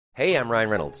Hey, I'm Ryan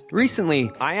Reynolds.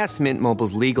 Recently, I asked Mint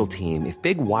Mobile's legal team if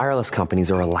big wireless companies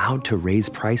are allowed to raise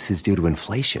prices due to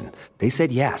inflation. They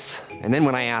said yes. And then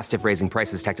when I asked if raising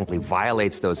prices technically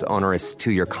violates those onerous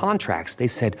two-year contracts, they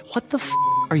said, "What the f***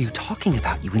 are you talking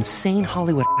about, you insane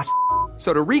Hollywood ass f-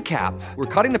 So to recap, we're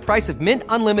cutting the price of Mint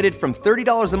Unlimited from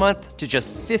 $30 a month to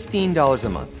just $15 a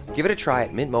month. Give it a try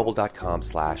at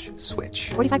mintmobile.com/switch.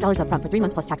 $45 up front for 3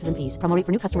 months plus taxes and fees. Promo rate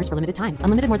for new customers for limited time.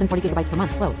 Unlimited more than 40 gigabytes per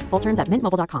month. Slows full terms at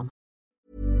mintmobile.com.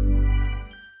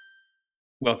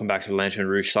 Welcome back to the Lantern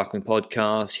Rouge Cycling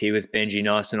Podcast, here with Benji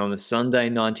Nyson on the Sunday,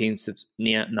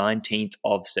 19th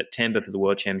of September for the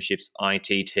World Championships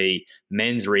ITT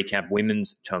men's recap,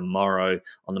 women's tomorrow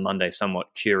on the Monday,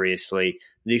 somewhat curiously.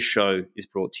 This show is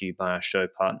brought to you by our show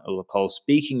partner, Le Col.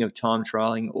 Speaking of time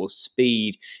trialing or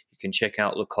speed, you can check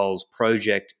out Le Col's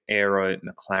Project Aero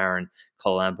McLaren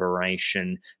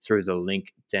collaboration through the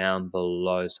link down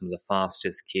below. Some of the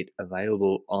fastest kit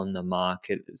available on the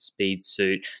market. There's speed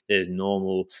suit, there's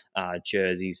normal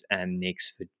jerseys and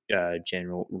nicks for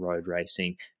general road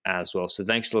racing as well. So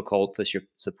thanks to Le Col for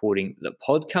supporting the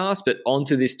podcast. But on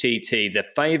to this TT. The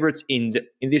favourites in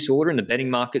this order in the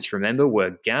betting markets, remember,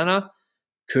 were Ganna,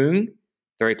 Kung,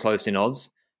 very close in odds,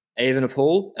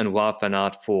 Evenepoel and Wout van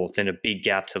Aert fourth, and a big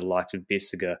gap to the likes of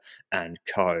Bissiger and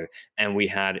co. And we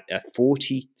had a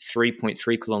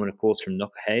 43.3 kilometre course from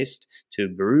Knokke to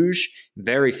Bruges,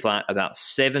 very flat, about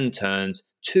 7 turns,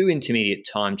 2 intermediate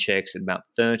time checks at about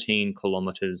 13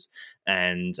 kilometres,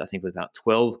 and I think with about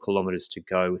 12 kilometres to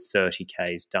go with 30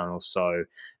 Ks done or so.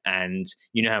 And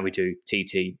you know how we do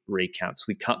TT recaps.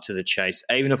 We cut to the chase.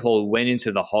 Evenepoel went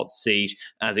into the hot seat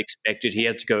as expected. He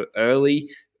had to go early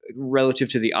relative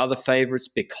to the other favourites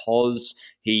because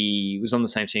he was on the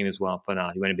same team as Wout van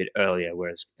Aert. He went a bit earlier,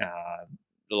 whereas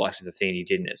the likes of Athene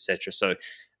didn't, etc. So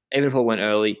Evenepoel went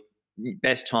early.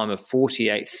 Best time of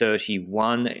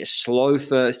 48.31, a slow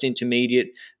first intermediate,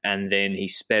 and then he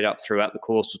sped up throughout the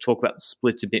course. We'll talk about the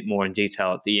splits a bit more in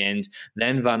detail at the end.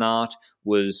 Then Van Aert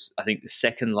was, I think, the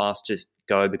second last to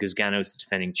go because Ganna was the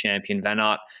defending champion. Van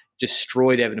Aert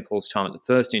destroyed Evenepoel's time at the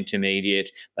first intermediate,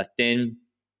 but then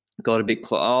got a bit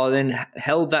close. Then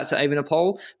held that to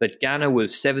Evenepoel, but Ganna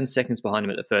was 7 seconds behind him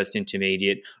at the first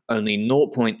intermediate, only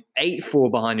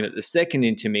 0.84 behind him at the second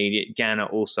intermediate. Ganna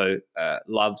also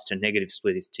loves to negative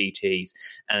split his TTs,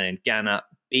 and then Ganna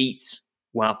beats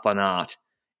Wout van Aert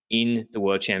in the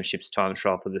World Championships time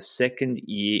trial for the second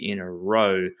year in a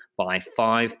row by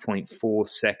 5.4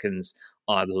 seconds,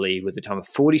 I believe, with a time of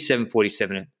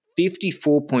 47.47,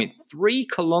 54.3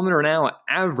 kilometre an hour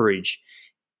average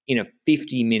in a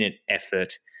 50-minute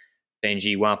effort.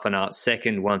 Benji, Wout van Aert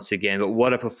second once again, but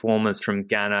what a performance from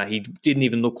Ganna. He didn't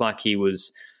even look like he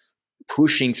was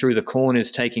pushing through the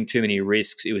corners, taking too many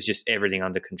risks. It was just everything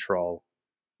under control.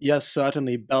 Yes,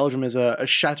 certainly. Belgium is a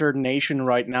shattered nation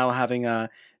right now, having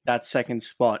that second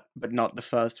spot, but not the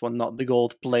first one, not the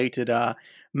gold-plated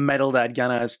medal that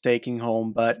Ganna is taking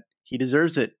home, but he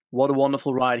deserves it. What a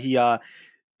wonderful ride. He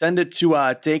tended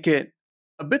to take it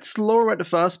a bit slower at the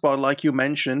first spot, like you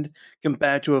mentioned,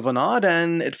 compared to a Van Aert,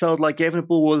 and it felt like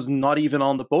Evenepoel was not even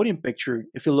on the podium picture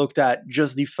if you looked at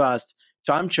just the first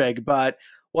time check. But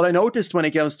what I noticed when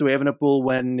it comes to Evenepoel,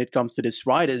 when it comes to this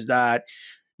ride, is that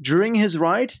during his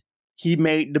ride, he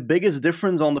made the biggest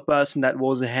difference on the person that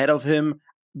was ahead of him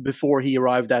before he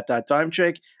arrived at that time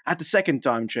check, at the second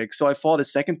time check. So I thought the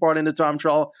second part in the time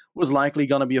trial was likely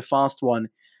going to be a fast one.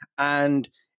 And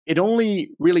it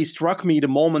only really struck me the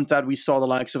moment that we saw the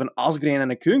likes of an Asgreen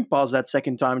and a Kung pass that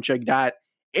second time check that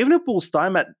Evenepoel's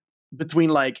time at between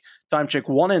like time check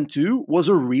 1 and 2 was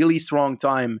a really strong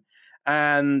time.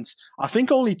 And I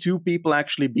think only 2 people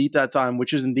actually beat that time,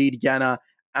 which is indeed Ganna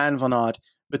and Van Aert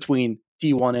between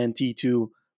T1 and T2.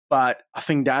 But I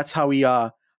think that's how he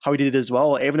did it as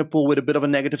well. Evenepoel with a bit of a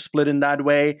negative split in that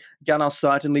way. Ganna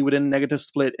certainly with a negative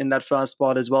split in that first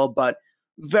spot as well, but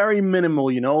very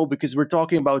minimal, because we're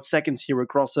talking about seconds here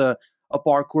across a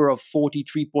parkour of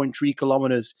 43.3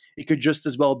 kilometers. It could just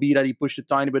as well be that he pushed a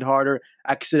tiny bit harder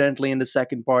accidentally in the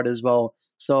second part as well.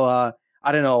 So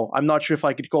I don't know. I'm not sure if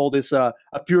I could call this a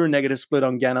pure negative split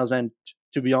on Ganna's end,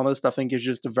 to be honest. I think it's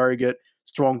just a very good,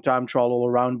 strong time trial all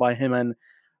around by him and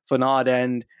Van Aert.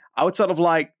 And outside of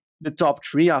like the top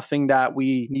 3, I think that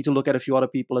we need to look at a few other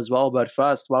people as well. But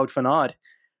first, Wout van Aert,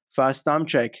 first time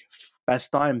check,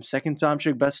 best time, second time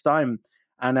check, best time.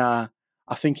 And I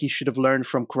think he should have learned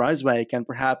from Kruijswijk and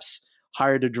perhaps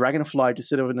hired a dragonfly to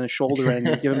sit over his shoulder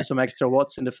and give him some extra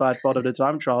watts in the third part of the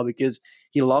time trial, because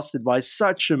he lost it by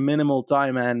such a minimal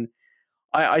time. And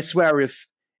I swear, if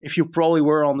you probably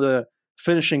were on the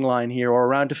finishing line here or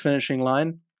around the finishing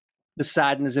line, the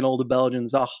sadness in all the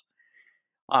Belgians,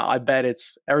 I bet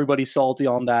it's everybody's salty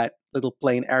on that little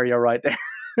plain area right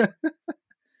there.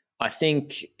 I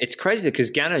think it's crazy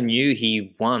because Ganna knew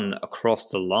he won across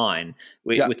the line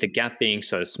with the gap being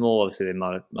so small. Obviously,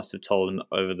 they must have told him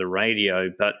over the radio.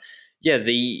 But yeah,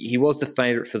 he was the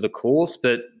favourite for the course.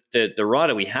 But the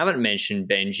rider we haven't mentioned,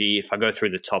 Benji, if I go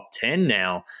through the top 10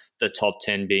 now, the top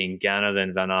 10 being Ganna,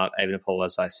 then Van Aert, Evenepoel,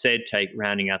 as I said,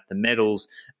 rounding out the medals.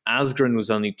 Asgreen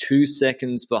was only 2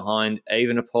 seconds behind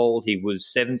Evenepoel. He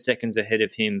was 7 seconds ahead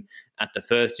of him at the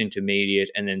first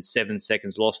intermediate, and then 7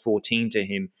 seconds, lost 14 to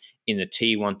him in the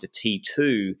T1 to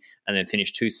T2, and then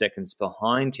finished 2 seconds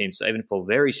behind him. So Evenepoel,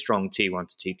 very strong T1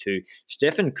 to T2.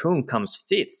 Stefan Kung comes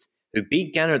fifth, who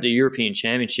beat Ganna at the European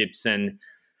Championships, and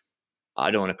I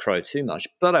don't want to crow too much,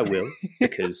 but I will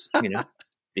because,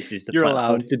 this is the You're platform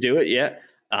allowed to do it, yeah.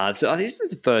 So I think this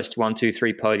is the first 1, 2,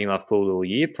 3 podium I've called all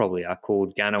year, probably. I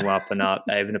called Ganna, Van Aert,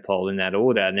 Evenepoel in that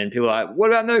order. And then people are like, what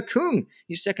about no Kung?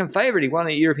 He's second favourite. He won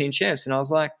at European Champs. And I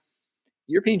was like,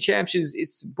 European Champs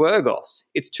it's Burgos.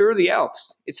 It's Tour of the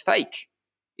Alps. It's fake.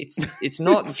 It's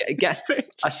not.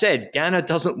 I said Ganna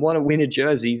doesn't want to win a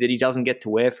jersey that he doesn't get to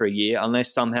wear for a year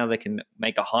unless somehow they can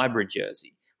make a hybrid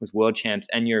jersey with World Champs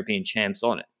and European Champs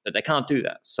on it. But they can't do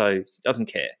that. So he doesn't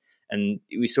care. And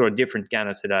we saw a different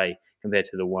Ganna today compared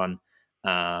to the one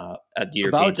at the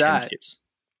European Championships.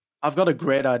 I've got a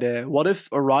great idea. What if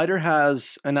a rider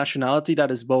has a nationality that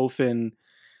is both in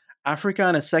Africa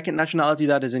and a second nationality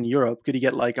that is in Europe? Could he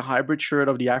get like a hybrid shirt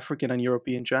of the African and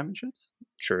European Championships?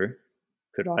 True.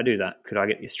 Could I do that? Could I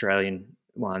get the Australian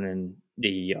one and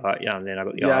the and then I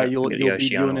got the you'll be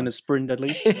doing in a sprint at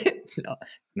least. No,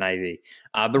 maybe.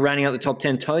 But rounding out the top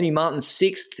 10, Tony Martin,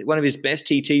 sixth, one of his best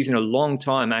TTs in a long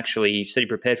time, actually. He said he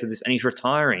prepared for this, and he's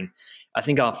retiring. I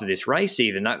think after this race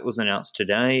even. That was announced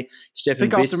today.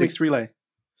 After mixed relay.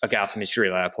 Okay, after mixed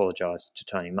relay. I apologise to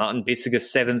Tony Martin. Bissiger,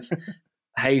 seventh.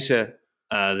 Hayter,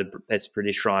 the best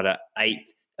British rider,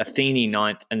 eighth. Affini,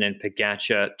 ninth, and then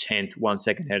Pogacar, 10th, 1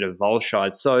 second ahead of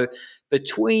Volscheid. So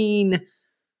between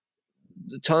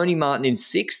Tony Martin in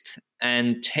 6th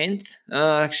and 10th,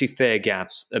 actually fair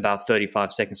gaps, about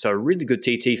 35 seconds. So a really good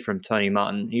TT from Tony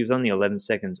Martin. He was only 11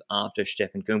 seconds after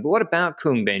Stefan Kung. But what about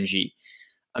Kung, Benji?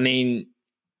 I mean,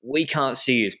 we can't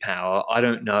see his power. I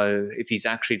don't know if he's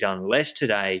actually done less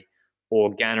today or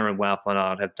Ganna and Wout van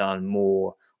Aert have done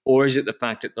more. Or is it the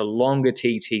fact that the longer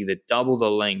TT, the double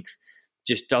the length,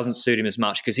 just doesn't suit him as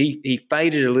much? Because he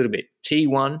faded a little bit.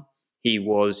 T1, he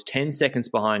was 10 seconds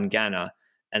behind Ganna,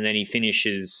 and then he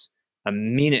finishes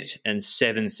 1 minute and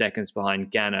 7 seconds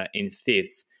behind Ganna in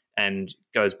fifth and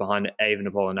goes behind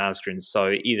Evenepoel and Asgreen. So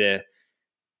either,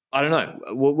 I don't know.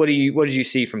 What did you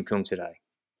see from Kung today?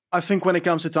 I think when it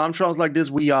comes to time trials like this,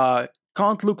 we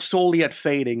can't look solely at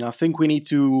fading. I think we need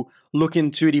to look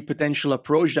into the potential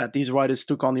approach that these riders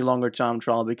took on the longer time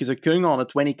trial, because a Kung on a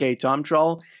 20k time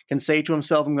trial can say to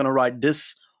himself, I'm going to ride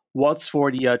this watts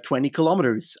for the 20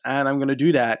 kilometers, and I'm going to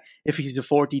do that. If he's a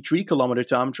 43 kilometer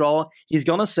time trial, he's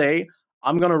going to say,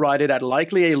 I'm going to ride it at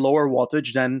likely a lower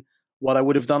wattage than what I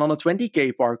would have done on a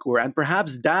 20k parkour. And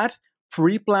perhaps that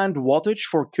pre-planned wattage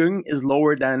for Kung is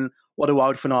lower than what a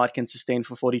Wout van Aert can sustain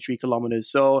for 43 kilometers.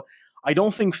 So I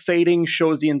don't think fading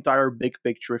shows the entire big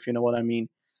picture, if you know what I mean.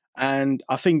 And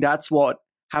I think that's what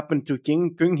happened to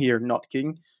King Kung here, not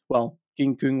King. Well,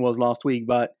 King Kung was last week,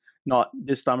 but not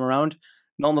this time around.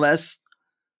 Nonetheless,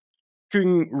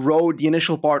 Kung rode the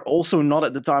initial part also not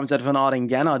at the times that Van Aert and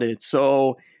Ganna did.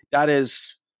 So that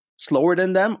is slower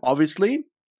than them, obviously.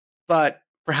 But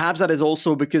perhaps that is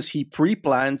also because he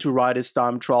pre-planned to ride his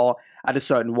time trial at a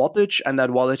certain wattage, and that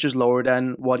wattage is lower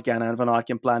than what Ganna and Van Aert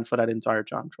can plan for that entire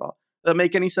time trial. Does that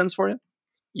make any sense for you?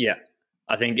 Yeah.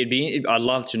 I think I'd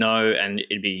love to know, and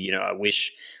it'd be, I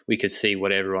wish we could see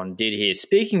what everyone did here.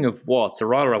 Speaking of Watts, a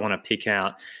rider I want to pick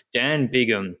out, Dan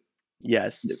Bigham.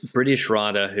 Yes. British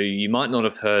rider who you might not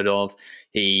have heard of.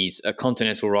 He's a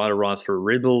continental rider, rides for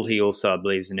Ribble. He also, I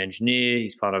believe, is an engineer.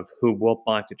 He's part of Who What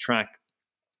Bike to Track,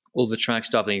 all the track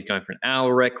stuff. I think he's going for an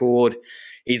hour record.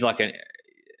 He's like an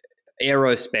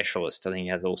aero specialist. I think he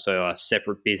has also a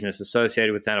separate business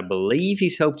associated with that. I believe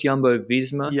he's helped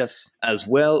Jumbo-Visma as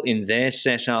well in their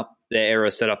setup, their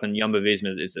aero setup, and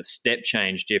Jumbo-Visma is a step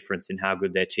change difference in how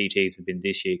good their TTs have been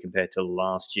this year compared to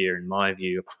last year, in my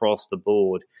view, across the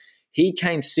board. He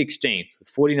came 16th with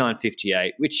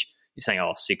 49.58, which you're saying,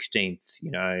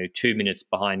 16th, 2 minutes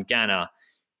behind Ganna.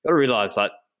 Got to realise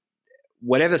that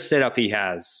whatever setup he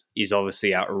has is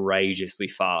obviously outrageously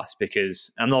fast,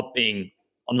 because I'm not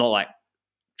like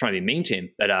trying to be mean to him,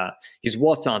 but his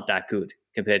watts aren't that good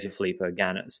compared to Filippo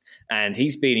Ganna's. And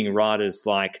he's beating riders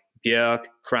like Bjerg,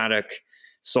 Craddock,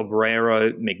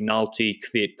 Sobrero, McNulty,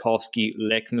 Kwiatkowski,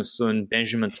 Leknusson,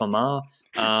 Benjamin Thomas.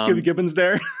 Skip Gibbons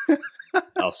there.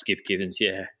 Skip Gibbons,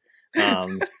 yeah.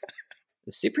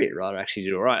 The Cypriot rider actually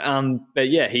did all right. But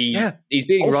yeah, he's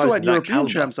beating also riders at European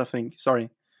champs, I think. Sorry.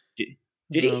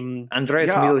 Did he?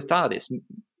 Andreas Militaris.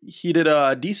 He did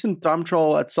a decent time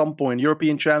trial at some point.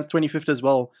 European champs, 25th as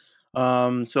well.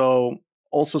 So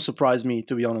also surprised me,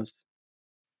 to be honest.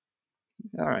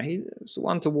 All right, he's the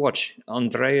one to watch.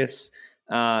 Andreas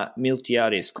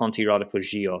Miltiadis, Conti rider for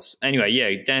Gios. Anyway,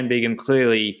 yeah, Dan Bigham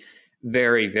clearly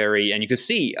very, very, and you can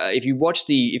see if you want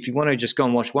to just go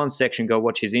and watch one section, go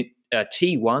watch his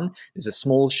T1. There's a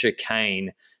small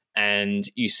chicane, and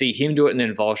you see him do it, and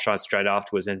then Volscheid straight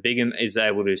afterwards. And Bigham is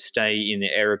able to stay in the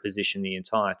error position the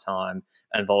entire time,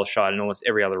 and Volscheid and almost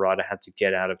every other rider had to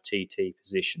get out of TT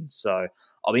position. So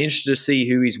I'll be interested to see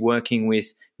who he's working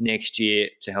with next year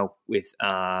to help with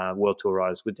World Tour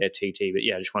riders with their TT. But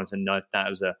yeah, I just wanted to note that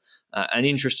as an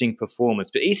interesting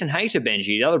performance. But Ethan Hayter,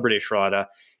 Benji, the other British rider,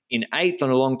 in 8th on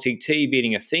a long TT,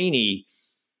 beating Athene.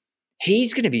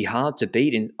 He's going to be hard to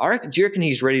beat. Do you reckon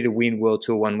he's ready to win World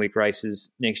Tour 1 week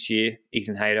races next year,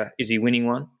 Ethan Hayter? Is he winning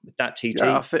one with that TT?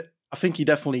 Yeah, I think he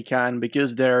definitely can,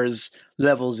 because there's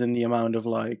levels in the amount of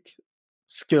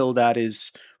skill that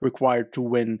is required to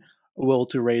win a World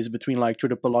Tour race, between Tour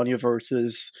de Polonia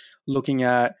versus looking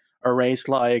at a race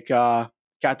like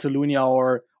Catalunya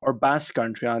or Basque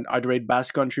Country. And I'd rate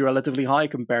Basque Country relatively high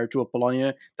compared to a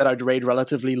Polonia that I'd rate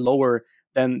relatively lower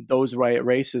than those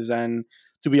races. And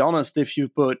to be honest, if you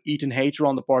put Ethan Hayter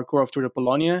on the parcours of Tour de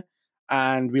Polonia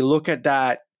and we look at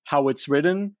that, how it's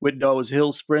ridden with those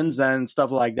hill sprints and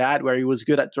stuff like that, where he was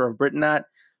good at Tour of Britain at.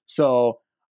 So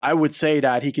I would say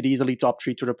that he could easily top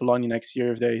 3 Tour de Polonia next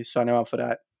year if they sign him up for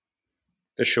that.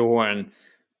 For sure. And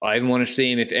I even want to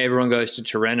see him, if everyone goes to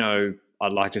Tirreno,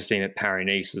 I'd like to see him at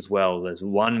Paris-Nice as well. There's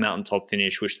one mountaintop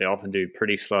finish, which they often do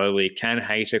pretty slowly. Can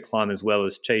Hayter climb as well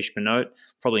as Tish Benoit?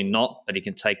 Probably not, but he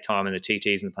can take time in the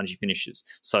TTs and the punchy finishes.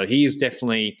 So he is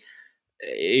definitely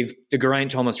the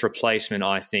Geraint Thomas replacement,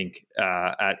 I think,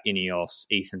 at Ineos,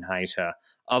 Ethan Hayter.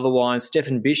 Otherwise,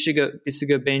 Stefan Bissiger,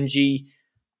 Benji,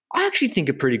 I actually think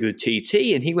a pretty good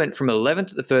TT, and he went from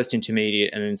 11th at the first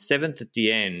intermediate and then 7th at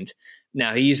the end.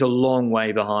 Now, he's a long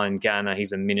way behind Ghana.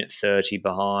 He's a minute 30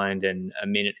 behind and a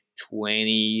minute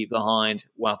 20 behind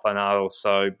Wout van Aert or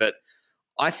so. But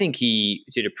I think he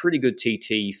did a pretty good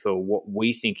TT for what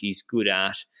we think he's good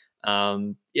at.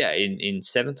 In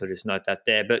 7th, I'll just note that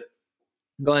there. But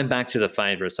going back to the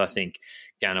favourites, I think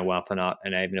Ghana, Wout van Aert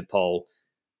and Evenepoel.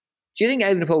 Do you think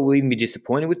Evenepoel will even be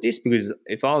disappointed with this? Because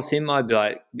if I was him, I'd be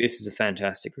like, this is a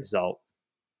fantastic result.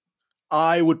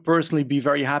 I would personally be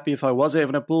very happy if I was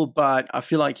Evenepoel, but I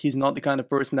feel like he's not the kind of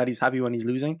person that he's happy when he's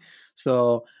losing.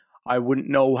 So I wouldn't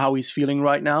know how he's feeling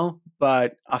right now.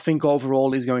 But I think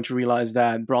overall he's going to realize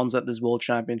that bronze at this World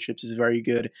Championships is very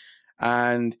good.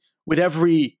 And with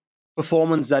every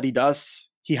performance that he does,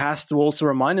 he has to also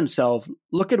remind himself,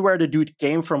 look at where the dude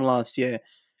came from last year.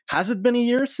 Has it been a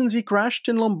year since he crashed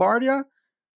in Lombardia?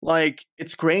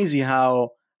 It's crazy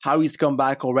how he's come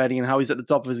back already and how he's at the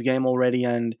top of his game already.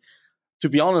 And to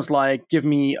be honest, give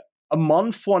me a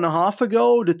month, 1.5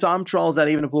 ago, the time trials that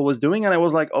Evenepoel was doing, and I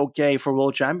was like, okay, for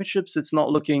World Championships, it's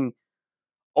not looking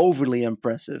overly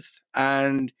impressive.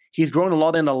 And he's grown a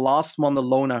lot in the last month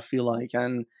alone, I feel like.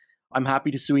 And I'm happy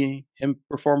to see him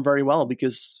perform very well,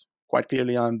 because quite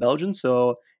clearly I'm Belgian.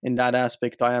 So in that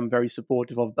aspect, I am very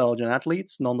supportive of Belgian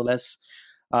athletes. Nonetheless,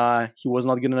 he was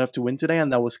not good enough to win today,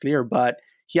 and that was clear. But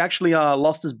he actually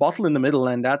lost his bottle in the middle,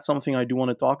 and that's something I do want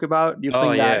to talk about. Do you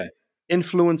think that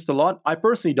influenced a lot? I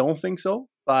personally don't think so,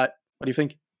 but what do you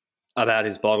think? About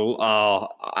his bottle?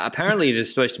 Apparently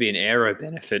there's supposed to be an aero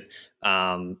benefit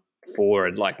for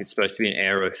it. It's supposed to be an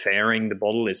aero fairing. The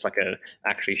bottle is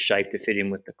actually shaped to fit in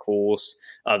with the course,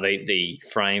 the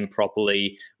frame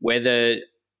properly. Whether,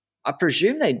 I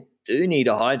presume they do need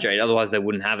to hydrate, otherwise they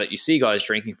wouldn't have it. You see guys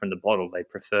drinking from the bottle, they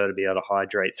prefer to be able to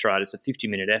hydrate throughout. It's a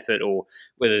 50-minute effort, or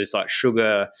whether it's a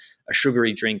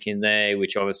sugary drink in there,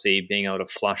 which obviously being able to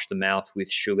flush the mouth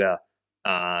with sugar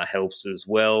helps as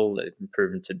well.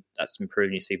 That's been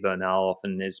proven. You see Bernal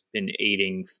often has been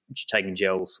taking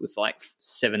gels with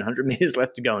 700 meters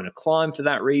left to go in a climb for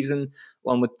that reason,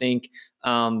 one would think.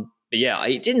 But yeah,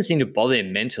 it didn't seem to bother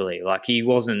him mentally. He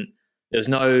wasn't, there was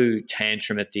no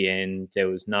tantrum at the end. There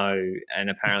was no, and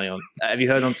apparently have you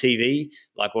heard on TV,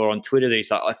 or on Twitter, that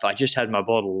he's like, if I just had my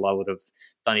bottle, I would have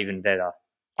done even better.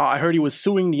 I heard he was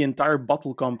suing the entire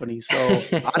bottle company. So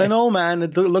I don't know, man.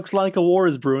 It looks like a war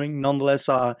is brewing. Nonetheless,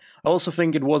 I also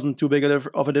think it wasn't too big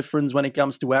of a difference when it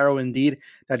comes to aero. Indeed,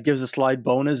 that gives a slight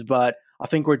bonus. But I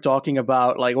think we're talking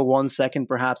about like 1 second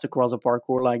perhaps across a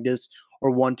parkour like this,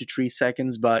 or 1 to 3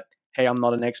 seconds. But hey, I'm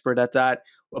not an expert at that.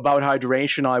 About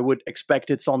hydration, I would expect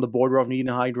it's on the border of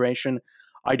needing hydration.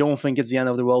 I don't think it's the end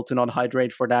of the world to not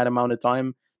hydrate for that amount of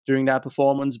time during that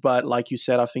performance. But like you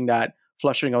said, I think that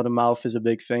flushing of the mouth is a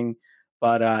big thing.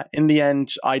 But in the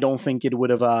end, I don't think it would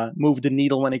have moved the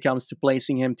needle when it comes to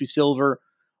placing him to silver,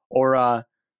 or I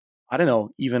don't know,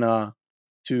 even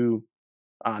to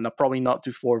no, probably not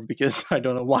to fourth, because I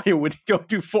don't know why you would go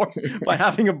to fourth by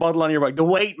having a bottle on your back. The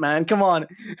weight, man, come on.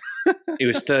 It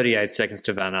was 38 seconds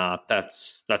to Van Aert.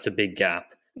 That's a big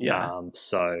gap. Yeah.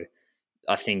 So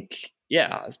I think,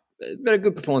 but a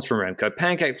good performance from Remco.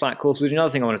 Pancake flat course was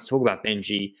another thing I wanted to talk about,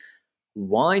 Benji.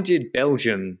 Why did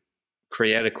Belgium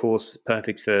create a course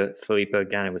perfect for Filippo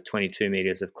Ganna with 22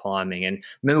 meters of climbing? And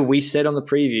remember, we said on the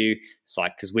preview, it's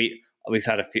like, because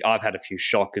I've had a few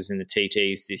shockers in the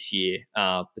TTs this year,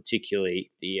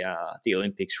 particularly the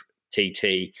Olympics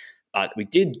TT. But we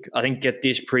did, I think, get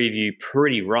this preview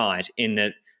pretty right in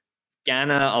that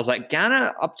Ganna, I was like,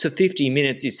 Ganna up to 50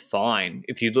 minutes is fine.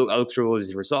 If you look through all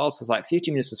his results, it's like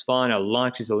 50 minutes is fine. I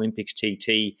liked his Olympics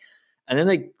TT. And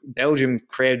then Belgium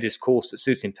created this course that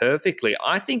suits him perfectly.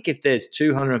 I think if there's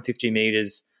 250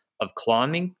 meters of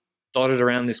climbing dotted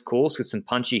around this course with some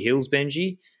punchy hills,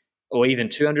 Benji, or even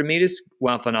 200 meters,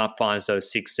 Wout van Aert finds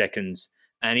those 6 seconds.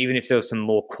 And even if there were some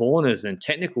more corners and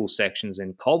technical sections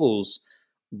and cobbles,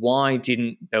 why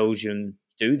didn't Belgium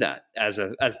do that as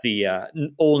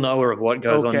the all-knower of what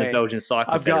goes on in the Belgian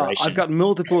Cycling Federation? I've got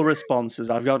multiple responses.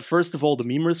 I've got, first of all, the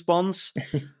meme response.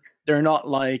 They're not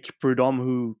like Prudhomme,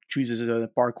 who chooses a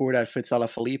parkour that fits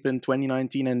Alaphilippe in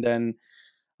 2019, and then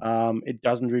it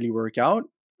doesn't really work out.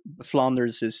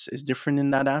 Flanders is different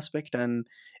in that aspect, and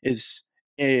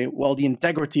the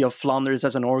integrity of Flanders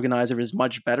as an organizer is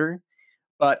much better.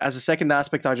 But as a second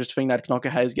aspect, I just think that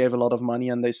Knokke Heijs gave a lot of money,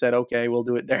 and they said, okay, we'll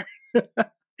do it there.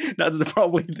 That's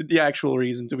probably the actual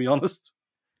reason, to be honest.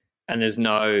 And there's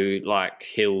no like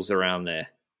hills around there.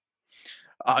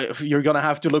 You're going to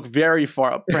have to look very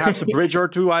far up. Perhaps a bridge or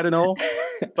two, I don't know.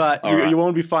 But you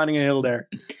won't be finding a hill there.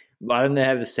 Why don't they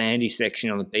have the sandy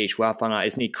section on the beach? Wout van Aert,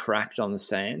 isn't he cracked on the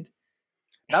sand?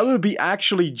 That would be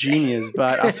actually genius,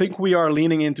 but I think we are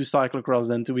leaning into cyclocross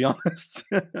then, to be honest.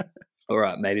 All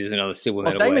right, maybe there's another silver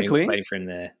medal waiting for him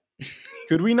there.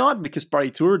 Could we not? Because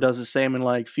Paris Tour does the same in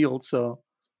like field, so...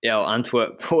 Yeah,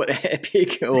 Antwerp, Port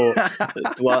Epic, or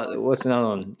what's another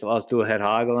one? The last Tour had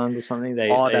Hageland or something.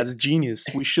 That's genius.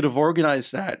 We should have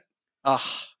organized that.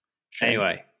 Shame.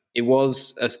 Anyway, it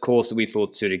was a course that we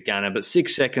thought suited Ganna, but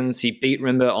 6 seconds. He beat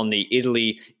Rimba on the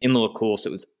Italy Imola course.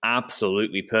 It was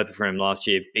absolutely perfect for him last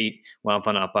year. Beat Wout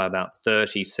van Aert by about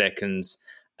 30 seconds.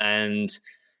 And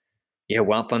yeah,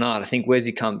 Wout van Aert, I think, where's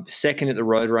he come? Second at the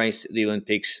road race at the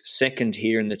Olympics, second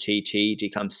here in the TT. Did he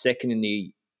come second in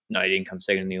the... No, he didn't come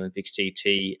second in the Olympics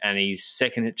TT, and he's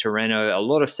second at Tirreno. A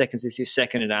lot of seconds this year,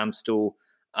 second at Amstel.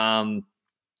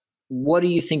 What do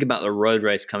you think about the road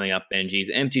race coming up, Benji? He's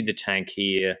emptied the tank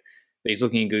here, but he's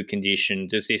looking in good condition.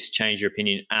 Does this change your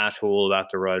opinion at all about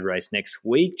the road race next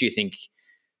week? Do you think,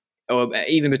 or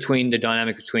even between the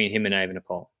dynamic between him and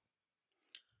Evenepoel?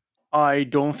 I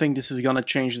don't think this is going to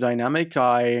change the dynamic.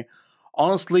 I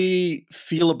honestly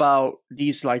feel about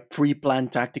these like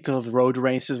pre-planned tactical road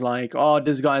races like,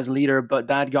 this guy's leader, but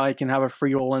that guy can have a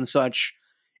free roll and such.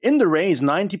 In the race,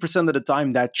 90% of the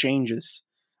time that changes.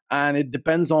 And it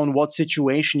depends on what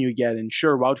situation you get in.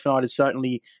 Sure, Wout van Aert is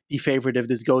certainly the favorite if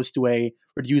this goes to a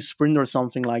reduced sprint or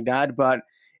something like that. But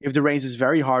if the race is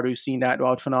very hard, we've seen that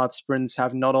Wout van Aert sprints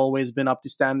have not always been up to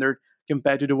standard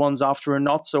compared to the ones after a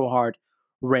not so hard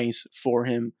race for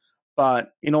him.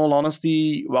 But in all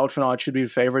honesty, Wout van Aert should be the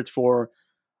favorite for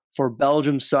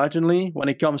Belgium, certainly. When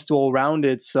it comes to all-round,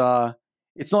 it's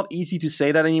not easy to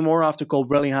say that anymore after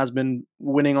Colbrelli has been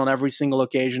winning on every single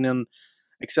occasion, and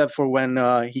except for when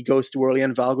he goes too early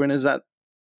and Valgren is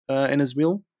in his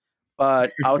wheel.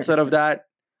 But outside of that,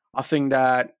 I think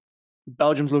that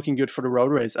Belgium's looking good for the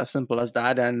road race, as simple as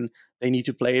that, and they need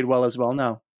to play it well as well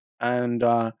now. And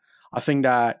I think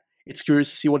that it's curious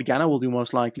to see what Ganna will do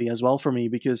most likely as well for me,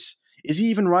 because is he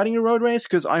even riding a road race?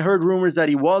 Because I heard rumors that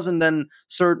he was, and then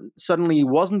suddenly he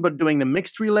wasn't, but doing the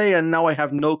mixed relay, and now I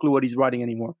have no clue what he's riding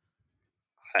anymore.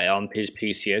 On his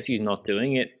PCS, he's not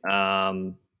doing it. I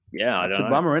don't know. It's a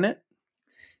bummer, isn't it?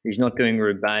 He's not doing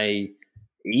Roubaix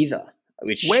either.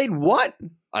 Wait, what?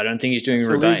 I don't think he's doing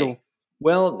Roubaix. Illegal.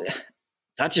 Well,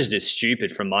 that just is stupid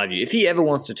from my view. If he ever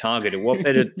wants to target it, what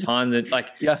better time than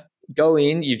go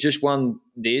in, you've just won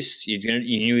this, you knew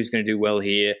he was going to do well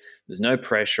here. There's no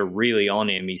pressure really on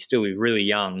him. He's still really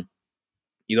young.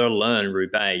 you got to learn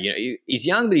Roubaix. He's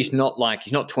young, but he's not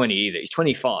 20 either. He's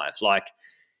 25.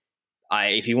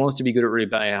 If he wants to be good at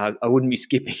Roubaix, I wouldn't be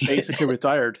skipping it. Basically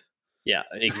retired. Yeah,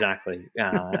 exactly.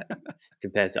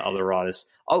 Compared to other riders.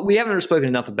 We haven't spoken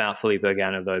enough about Filippo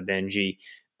Ganna, though, Benji.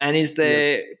 And is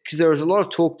there, because there was a lot of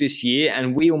talk this year,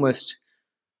 and we almost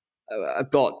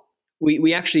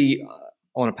we actually,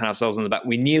 I want to pat ourselves on the back,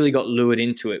 we nearly got lured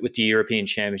into it with the European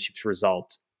Championships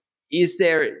result.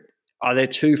 Are there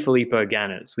two Filippo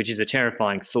Gannas, which is a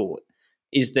terrifying thought?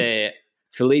 Is there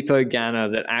Filippo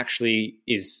Ganna that actually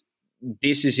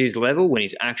this is his level when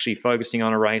he's actually focusing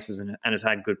on a races and has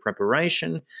had good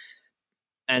preparation?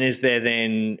 And is there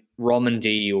then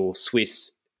Romandy or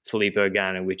Swiss Filippo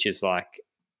Ganna, which is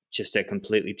just a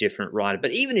completely different rider?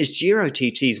 But even his Giro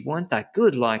TTs weren't that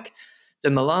good. Like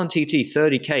the Milan TT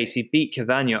 30Ks, he beat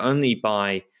Cavagna only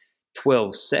by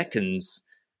 12 seconds.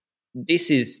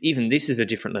 This is a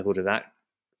different level to that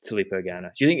Filippo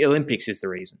Ganna. Do you think Olympics is the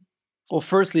reason? Well,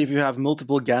 firstly, if you have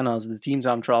multiple Gannas, the team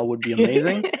time trial would be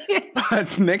amazing.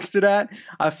 But next to that,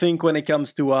 I think when it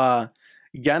comes to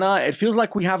Ganna, it feels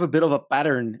like we have a bit of a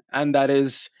pattern, and that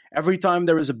is every time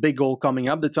there is a big goal coming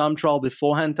up, the time trial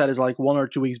beforehand, that is like 1 or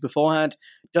 2 weeks beforehand,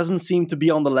 doesn't seem to be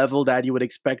on the level that you would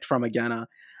expect from a Ganna.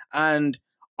 And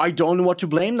I don't know what to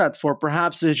blame that for.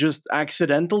 Perhaps it's just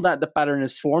accidental that the pattern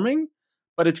is forming,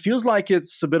 but it feels like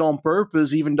it's a bit on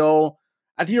purpose, even though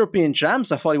at the European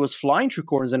Champs, I thought he was flying through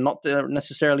corners and not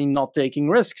necessarily not taking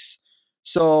risks.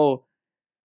 So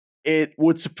it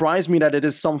would surprise me that it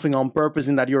is something on purpose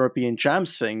in that European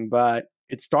Champs thing, but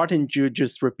it's starting to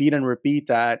just repeat and repeat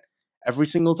that every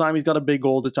single time he's got a big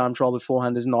goal, the time trial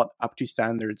beforehand is not up to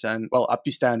standards. And, well, up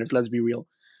to standards, let's be real.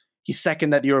 He's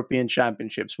second at the European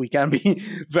Championships. We can be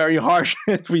very harsh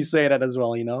if we say that as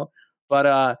well,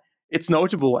 But it's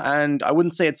notable, and I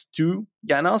wouldn't say it's two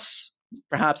Gannas.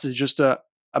 Perhaps it's just a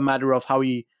matter of how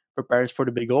he prepares for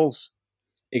the big goals.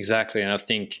 Exactly, and I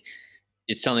think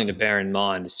it's something to bear in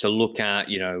mind is to look at,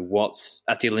 what's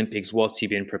at the Olympics, what's he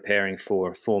been preparing for?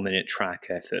 A 4-minute track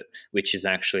effort, which is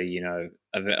actually,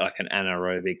 like an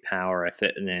anaerobic power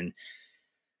effort. And then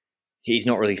he's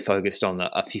not really focused on a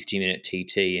 50-minute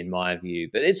TT in my view.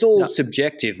 But it's all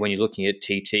subjective when you're looking at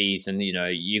TTs, and,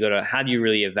 you got to, how do you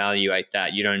really evaluate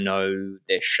that? You don't know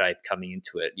their shape coming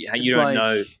into it. You don't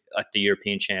know, like the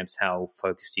European Champs, how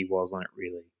focused he was on it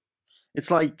really.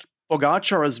 It's like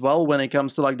Pogacar as well when it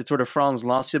comes to like the Tour de France.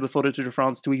 Last year before the Tour de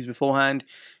France, 2 weeks beforehand,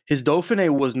 his Dauphiné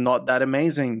was not that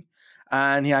amazing.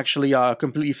 And he actually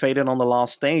completely faded on the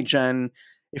last stage. And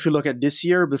if you look at this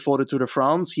year before the Tour de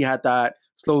France, he had that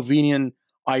Slovenian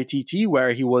ITT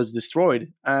where he was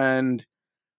destroyed. And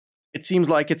it seems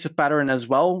like it's a pattern as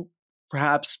well.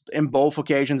 Perhaps in both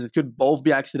occasions, it could both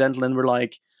be accidental and we're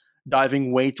like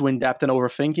diving way too in depth and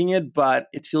overthinking it. But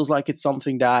it feels like it's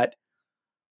something that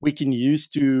we can use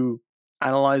to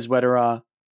analyze whether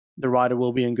the rider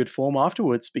will be in good form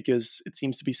afterwards, because it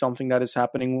seems to be something that is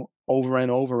happening over and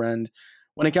over. And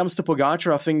when it comes to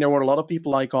Pogacar, I think there were a lot of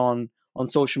people like on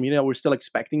social media were still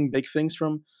expecting big things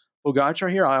from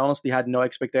Pogacar here. I honestly had no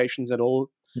expectations at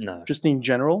all, just in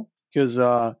general, because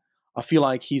I feel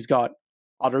like he's got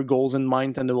other goals in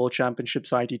mind than the World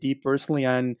Championships ITT personally.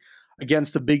 And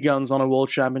against the big guns on a World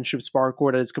Championships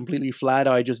parkour that is completely flat,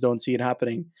 I just don't see it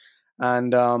happening.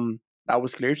 And that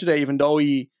was clear today, even though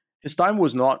his time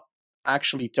was not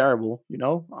actually terrible,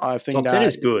 I think that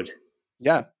is good.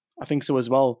 Yeah, I think so as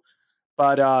well.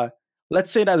 But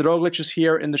let's say that Roglic is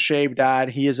here in the shape that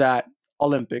he is at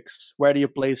Olympics. Where do you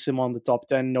place him on the top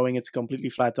 10, knowing it's completely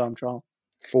flat time trial?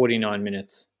 49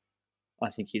 minutes. I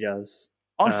think he does.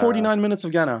 On 49 minutes of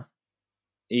Ganna?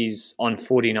 He's on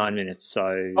 49 minutes,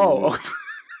 so... Oh.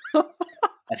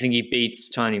 I think he beats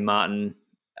Tony Martin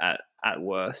at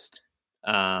worst,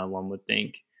 one would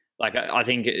think. Like, I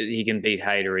think he can beat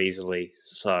Hayter easily.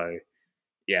 So,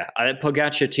 yeah.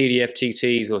 Pogacar TDF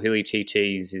TTs or Hilly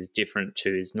TTs is different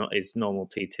to his normal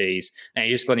TTs. And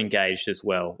he just got engaged as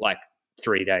well, like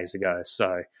 3 days ago.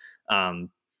 So,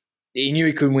 he knew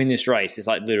he could win this race. It's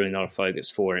like literally not a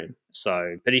focus for him.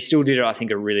 So, but he still did, I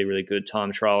think, a really, really good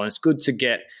time trial. And it's good to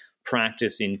get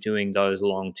practice in doing those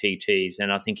long TTs.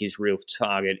 And I think his real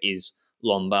target is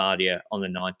Lombardia on the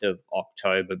 9th of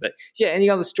October. But yeah, any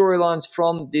other storylines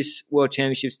from this World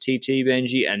Championships TT,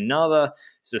 Benji? Another,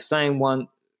 it's the same one,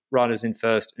 riders in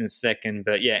first and second.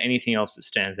 But yeah, anything else that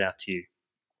stands out to you?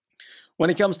 When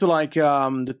it comes to like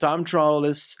the time trial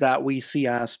lists that we see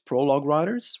as prologue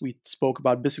riders, we spoke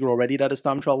about Bissiger already, that his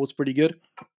time trial was pretty good.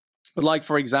 But like,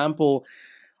 for example,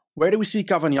 where do we see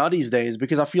Cavagna these days?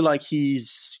 Because I feel like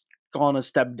he's gone a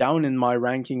step down in my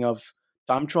ranking of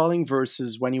time trialing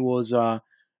versus when he was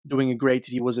doing a great,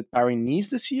 he was at Paris-Nice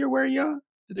this year where he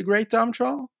did a great time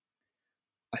trial.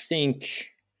 I think,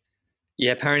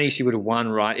 yeah, Paranisi would have won,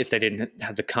 right, if they didn't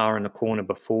have the car in the corner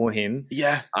before him.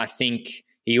 Yeah. I think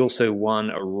he also won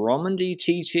a Romandy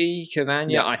TT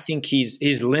Cavagna. Yeah. I think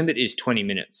his limit is 20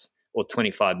 minutes or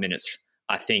 25 minutes.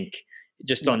 I think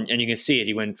just on, and you can see it.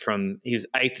 He was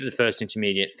 8th at the first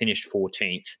intermediate, finished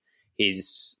 14th.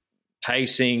 His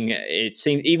pacing, it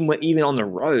seemed even on the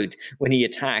road when he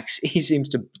attacks, he seems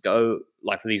to go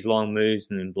like for these long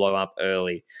moves and then blow up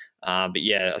early. But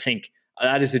yeah, I think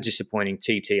that is a disappointing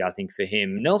TT, I think, for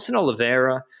him. Nelson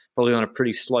Oliveira, probably on a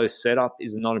pretty slow setup,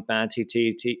 is not a bad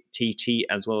TT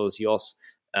as well as Jos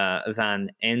van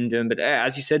Enden. But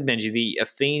as you said, Benji, the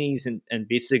Affinis and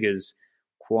Bissigas,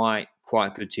 quite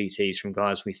good TTs from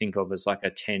guys we think of as like a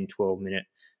 10, 12-minute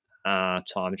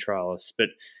time trialist. But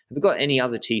have we got any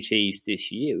other TTs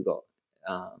this year? We've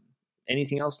got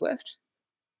anything else left?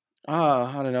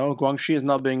 I don't know. Guangxi is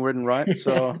not being ridden right,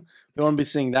 so we won't be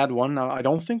seeing that one. I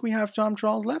don't think we have time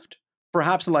trials left.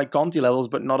 Perhaps in like Conti levels,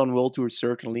 but not on World Tour,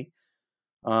 certainly.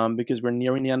 Because we're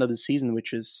nearing the end of the season,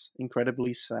 which is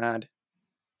incredibly sad.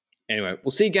 Anyway,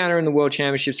 we'll see Ganna in the World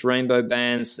Championships Rainbow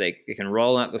Bands. They can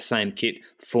roll out the same kit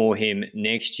for him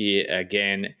next year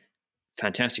again.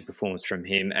 Fantastic performance from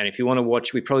him. And if you want to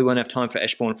watch, we probably won't have time for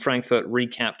Eschborn Frankfurt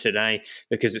recap today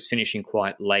because it's finishing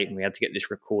quite late and we had to get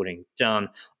this recording done.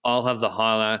 I'll have the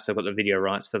highlights. I've got the video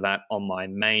rights for that on my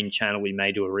main channel. We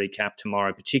may do a recap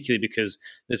tomorrow, particularly because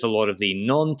there's a lot of the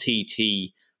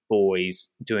non-TT boys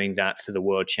doing that for the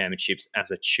World Championships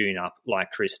as a tune-up,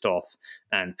 like Christoph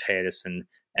and Pedersen,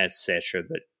 etc.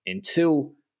 But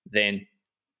until then,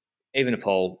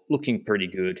 Evenepoel looking pretty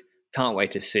good. Can't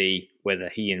wait to see whether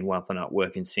he and Wout van Aert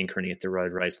work in synchrony at the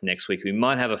road race next week. We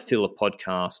might have a filler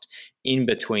podcast in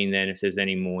between then if there's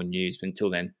any more news. But until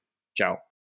then, ciao.